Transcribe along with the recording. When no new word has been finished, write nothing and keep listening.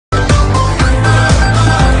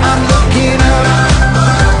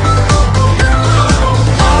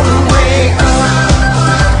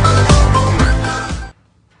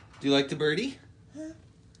like the birdie? Huh?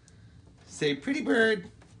 Say pretty bird.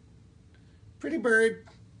 Pretty bird.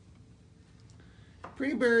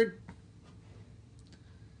 Pretty bird.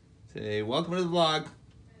 Say welcome to the vlog.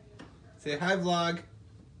 Say hi vlog.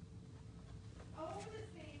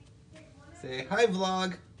 Say hi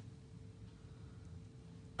vlog.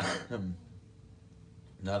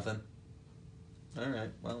 Nothing. Alright,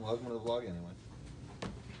 well welcome to the vlog anyway.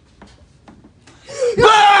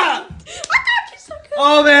 Ah! I got you so good.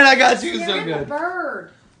 Oh man, I got you so Scared the good.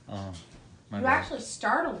 bird. Oh, my You bad. actually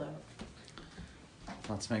startled him.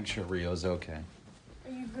 Let's make sure Rio's okay.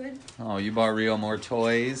 Are you good? Oh, you bought Rio more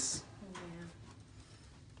toys? Yeah.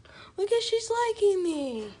 Look at she's liking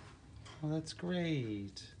me. Oh, that's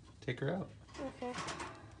great. Take her out. Okay.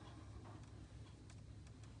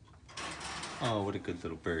 Oh, what a good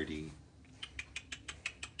little birdie.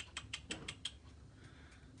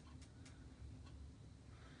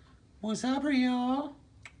 What's up, Rio?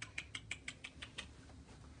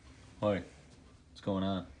 Hi. What's going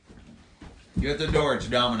on? Get the door. It's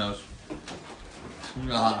Domino's.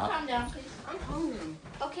 Calm down, please. I'm hungry.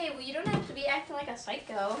 Okay, well, you don't have to be acting like a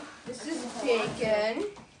psycho. This is bacon.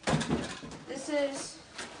 This is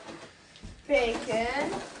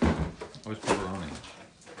bacon. What's pepperoni?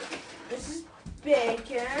 This is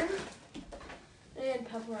bacon. And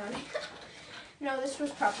pepperoni. No, this was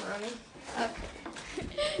pepperoni.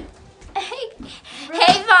 Okay.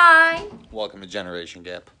 Hey, Vine. Welcome to Generation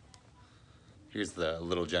Gap. Here's the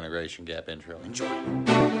little Generation Gap intro. Enjoy.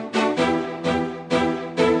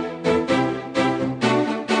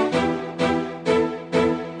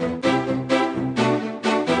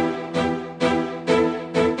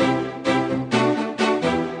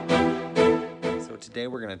 So today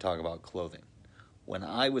we're going to talk about clothing. When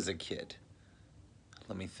I was a kid,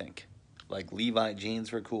 let me think. Like Levi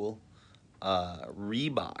jeans were cool.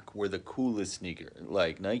 Reebok were the coolest sneaker.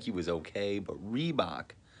 Like Nike was okay, but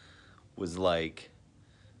Reebok was like,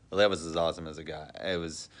 well, that was as awesome as it got. I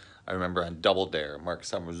remember on Double Dare, Mark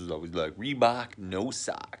Summers was always like, Reebok, no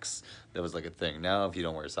socks. That was like a thing. Now if you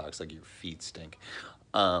don't wear socks, like your feet stink.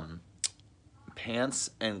 Pants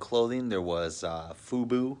and clothing, there was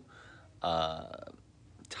FUBU,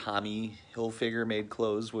 Tommy Hilfiger made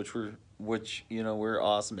clothes, which were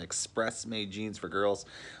awesome. Express made jeans for girls.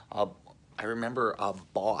 I remember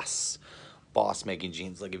Boss making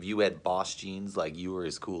jeans. Like if you had Boss jeans, like you were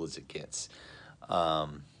as cool as it gets.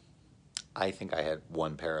 I think I had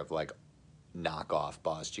one pair of like knockoff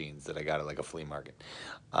Boss jeans that I got at like a flea market.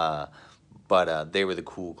 But they were the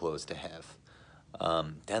cool clothes to have.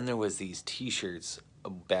 Then there was these t-shirts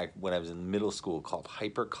back when I was in middle school called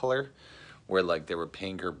Hypercolor, where like they were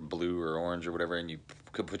pink or blue or orange or whatever, and you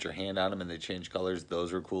could put your hand on them and they changed colors.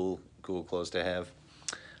 Those were cool clothes to have.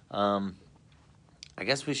 I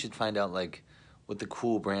guess we should find out like what the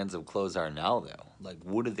cool brands of clothes are now, though. Like,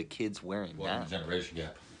 what are the kids wearing now? Generation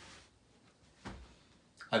Gap.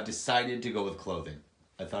 I've decided to go with clothing.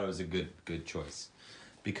 I thought it was a good choice,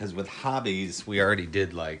 because with hobbies we already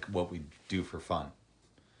did like what we do for fun.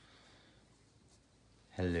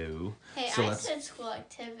 Hello. Hey, So I said school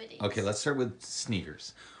activities. Okay, let's start with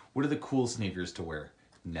sneakers. What are the cool sneakers to wear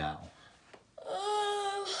now?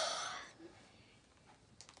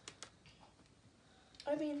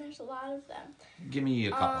 I mean, there's a lot of them. Give me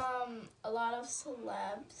a couple. A lot of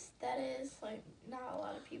celebs, that is, like, not a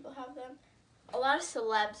lot of people have them. A lot of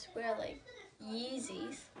celebs wear, like,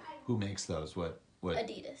 Yeezys. Who makes those? What?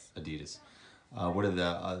 Adidas. Adidas. What are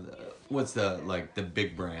the? What's the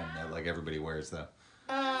big brand that like everybody wears though?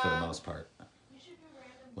 For the most part.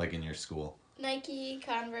 Like in your school. Nike,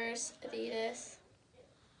 Converse, Adidas.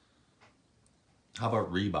 How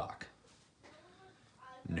about Reebok?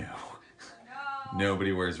 No.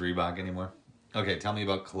 Nobody wears Reebok anymore. Okay, tell me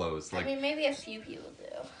about clothes. Like, I mean, maybe a few people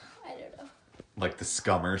do. I don't know. like the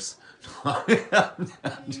Scummers. I'm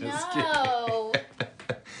just kidding.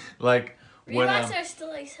 Like when Reeboks are still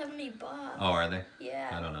like $70. oh, are they? Yeah.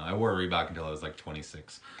 I don't know. I wore Reebok until I was like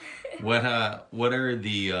 26. What are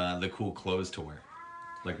the cool clothes to wear?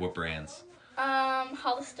 Like what brands?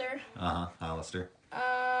 Hollister. Hollister.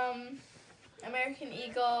 American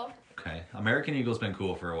Eagle. Okay. American Eagle's been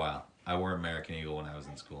cool for a while. I wore American Eagle when I was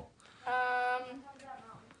in school.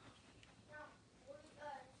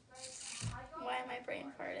 Why am I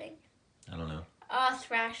brain farting? I don't know.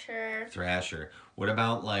 Thrasher. Thrasher. What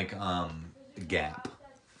about like Gap?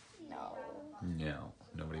 No. No,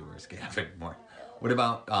 nobody wears Gap anymore. What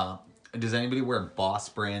about does anybody wear Boss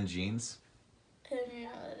brand jeans? I don't even know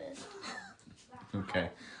what it is. Okay.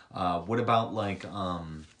 What about like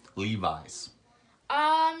Levi's?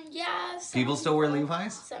 Yeah. People still wear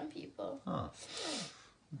Levi's? Some people. Huh.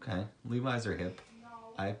 Okay. Levi's are hip.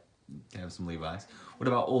 have some Levi's. What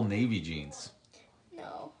about Old Navy jeans?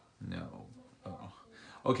 No. No. Oh.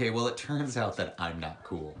 Okay, well, it turns out that I'm not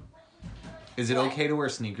cool. Is it What? okay to wear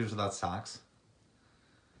sneakers without socks?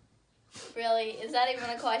 Really? Is that even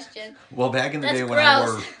a question? Well, back in the That's day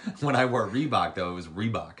gross. when I wore Reebok, though, it was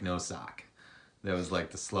Reebok, no sock. That was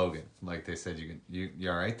like the slogan. Like they said, you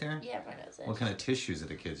all right there? Yeah, my nose itch. What kind of tissues are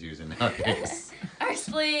the kids using nowadays? Our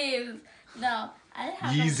sleeves. No, I didn't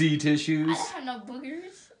have Yeezy no, I tissues. didn't have no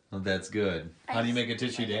boogers. Oh, that's good. How do you make a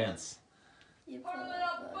tissue dance? You put a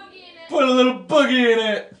little boogie in it. Put a little boogie in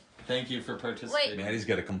it. Thank you for participating. Wait. Maddie's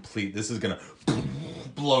got a complete. This is gonna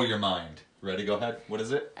blow your mind. Ready? Go ahead. What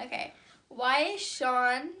is it? Okay. Why is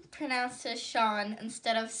Sean pronounced as Sean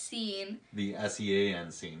instead of Scene? The SEAN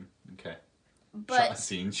scene. Okay. But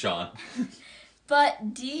Sean.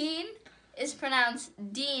 but Dean is pronounced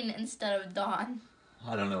Dean instead of Dawn.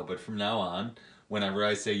 I don't know, but from now on, whenever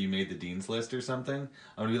I say you made the Dean's List or something,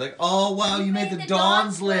 I'm gonna be like, oh wow, you made the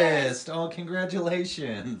Dawn's list. Oh,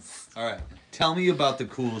 congratulations. All right. Tell me about the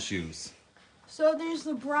cool shoes. So there's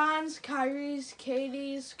LeBron's, Kyrie's,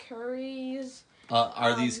 Katie's, Curry's.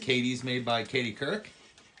 Are these Katie's made by Katie Kirk?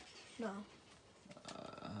 No.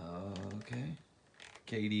 Okay.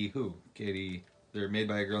 Katie who? Katie. They're made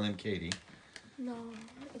by a girl named Katie. No,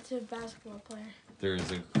 it's a basketball player. There's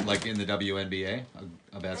like in the WNBA,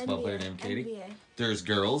 a basketball player named Katie. NBA. There's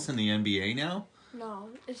girls in the NBA now. No,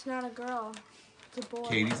 it's not a girl. It's a boy.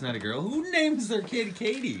 Katie's not a girl. Who names their kid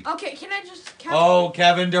Katie? Okay, can I just count? Oh,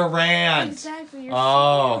 Kevin Durant. Exactly. You're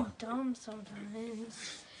Oh. so dumb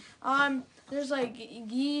sometimes. There's like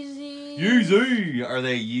Yeezy. Yeezy. Are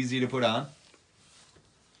they easy to put on?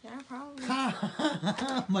 Yeah, probably.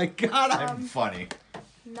 My God, I'm Um, funny.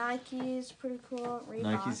 Nike's pretty cool. Reebok.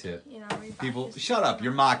 Nike's hip. You know, Reebok People, is shut up.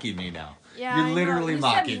 You're mocking me now. Yeah, You're I know. literally You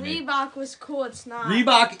mocking said me. Reebok was cool. It's not.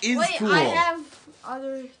 Reebok is Wait, cool. I have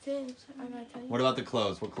other things. I gotta tell you. What about the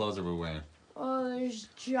clothes? What clothes are we wearing? Oh, there's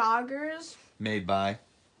joggers. Made by?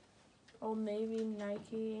 Old Navy,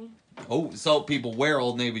 Nike. Oh, so people wear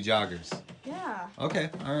Old Navy joggers. Yeah. Okay,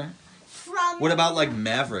 all right. From What about like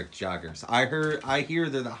Maverick joggers? I hear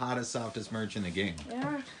they're the hottest, softest merch in the game.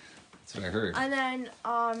 Yeah. That's what I heard. And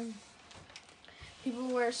then people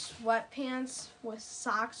wear sweatpants with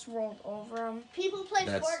socks rolled over them. people play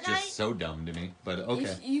That's Fortnite? just so dumb to me. But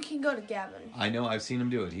okay. You can go to Gavin. I know. I've seen him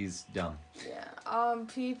do it. He's dumb. Yeah.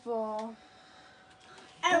 People.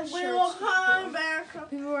 And What we shirts will people? come America.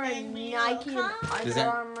 People wear And we Nike will and come. Under Does that-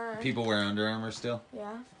 Armour. People wear Under Armour still?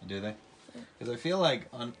 Yeah. Do they? Because I feel like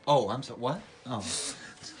I'm so what? Oh.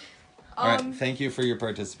 All right. Thank you for your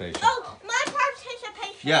participation. Oh, my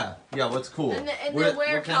participation. Yeah. What's cool? And they what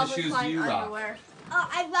wear kind of Calvin shoes do Klein you rock? underwear. Oh,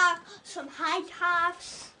 I rock some high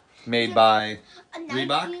tops. Made by A Nike.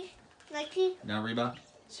 Reebok? Nike. no Reebok.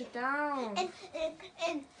 Sit down.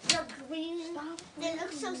 And they're green. They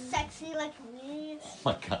look so sexy like me. Oh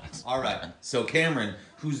my God. All right. So Cameron,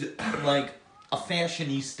 who's like a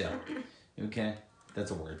fashionista, okay,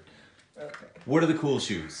 that's a word. Okay. What are the cool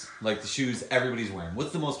shoes? Like the shoes everybody's wearing.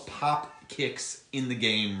 What's the most pop kicks in the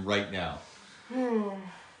game right now?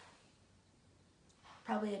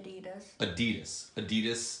 Probably Adidas.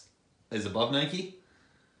 Adidas is above Nike?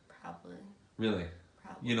 Probably. Really?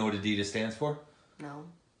 Probably. You know what Adidas stands for? No.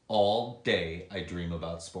 All day I dream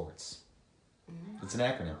about sports. It's an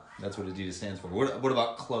acronym. That's what Adidas stands for. What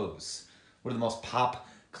about clothes? What are the most pop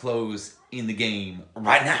clothes in the game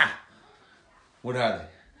right now? What are they?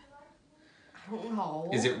 I don't know.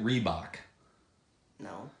 Is it Reebok?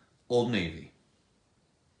 No. Old Navy?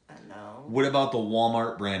 No. What about the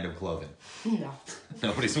Walmart brand of clothing? No.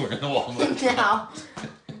 Nobody's wearing the Walmart. No.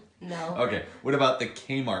 No. Okay. What about the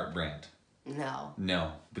Kmart brand? No.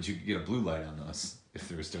 No, but you could get a blue light on those if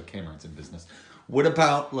there were still Kmart's in business. What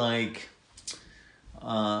about like,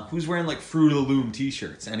 who's wearing like Fruit of the Loom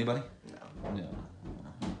t-shirts? Anybody? No. No.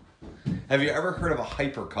 Have you ever heard of a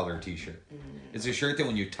hypercolor t-shirt? It's a shirt that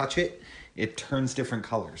when you touch it, it turns different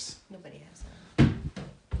colors. Nobody has that.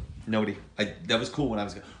 Nobody. That was cool when I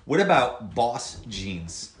was. What about Boss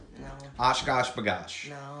jeans? No. Oshkosh Bagosh.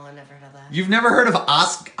 No, I never heard of that. You've never heard of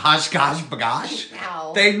Oshkosh Bagosh?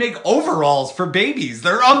 No. They make overalls for babies.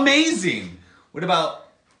 They're amazing. What about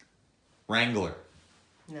Wrangler?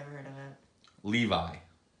 Never heard of it. Levi?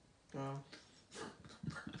 No.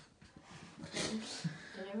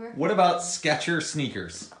 What about Skechers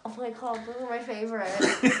sneakers? Oh my God, those are my favorite.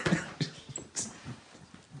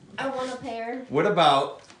 I want a pair. What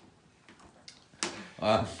about...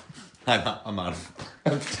 I'm out of...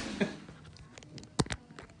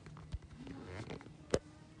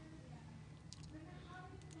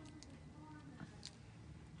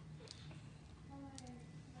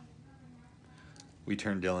 We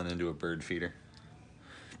turned Dylan into a bird feeder.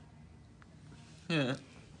 Yeah,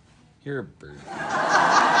 you're a bird.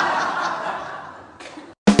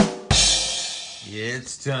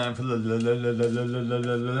 It's time for the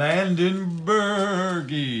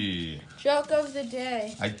Landenbergie. Joke of the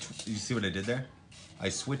day. You see what I did there? I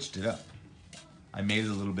switched it up. I made it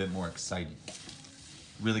a little bit more exciting.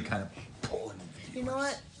 Really kind of pulling. You know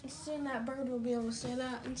what? Soon that bird will be able to say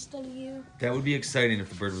that instead of you. That would be exciting if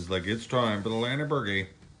the bird was like, it's time for the Landenbergie.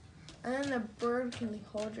 And then the bird can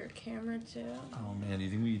hold your camera too. Oh man, do you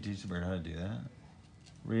think we could teach the bird how to do that?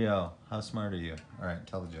 Rio, how smart are you? All right,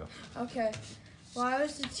 tell the joke. Okay. Why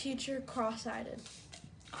was the teacher cross-eyed?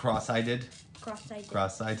 Cross-eyed? Cross-eyed.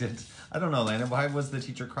 Cross-eyed? I don't know, Landon. Why was the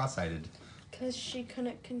teacher cross-eyed? Because she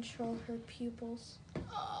couldn't control her pupils.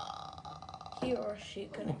 He or she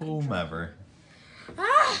couldn't Whomever.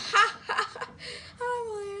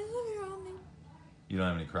 You don't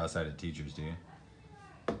have any cross-eyed teachers, do you?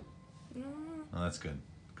 No. Well, that's good,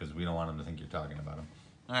 because we don't want them to think you're talking about them.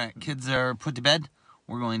 All right, kids are put to bed.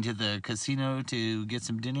 We're going to the casino to get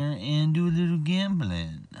some dinner and do a little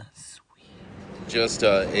gambling. Sweet. Just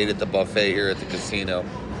ate at the buffet here at the casino.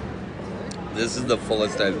 This is the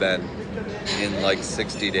fullest I've been in like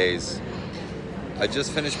 60 days. I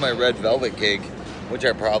just finished my red velvet cake, which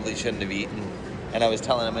I probably shouldn't have eaten. And I was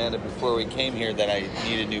telling Amanda before we came here that I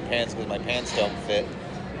needed new pants because my pants don't fit.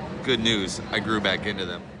 Good news, I grew back into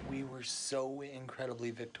them. We were so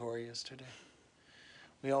incredibly victorious today.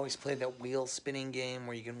 We always play that wheel spinning game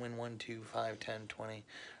where you can win 1, 2, 5, 10, 20,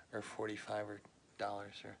 or $45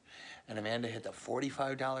 and Amanda hit the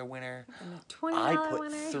 $45 winner. And a $20 I put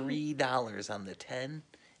winner. $3 on the 10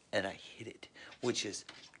 and I hit it, which is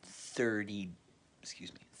 $30.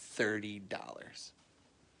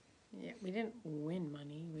 Yeah, we didn't win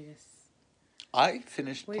money. I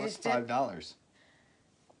finished We plus just did- $5.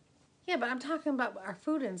 Yeah, but I'm talking about our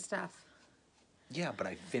food and stuff. Yeah, but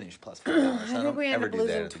I finished plus $5. I think we ever ended up do that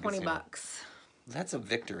losing at the $20. casino. That's a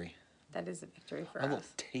victory. That is a victory for I will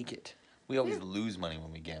us. take it. We always lose money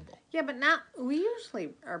when we gamble. Yeah, but not. We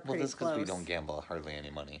usually are Well, pretty that's because close. we don't gamble hardly any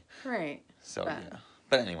money. Right. So, But- yeah.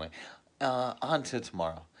 But anyway, on to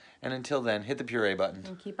tomorrow. And until then, hit the puree button.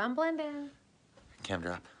 And keep on blending. Cam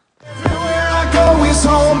drop. Everywhere I go is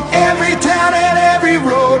home, every town and every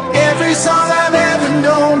road, every song I've ever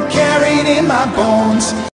known, carried in my bones.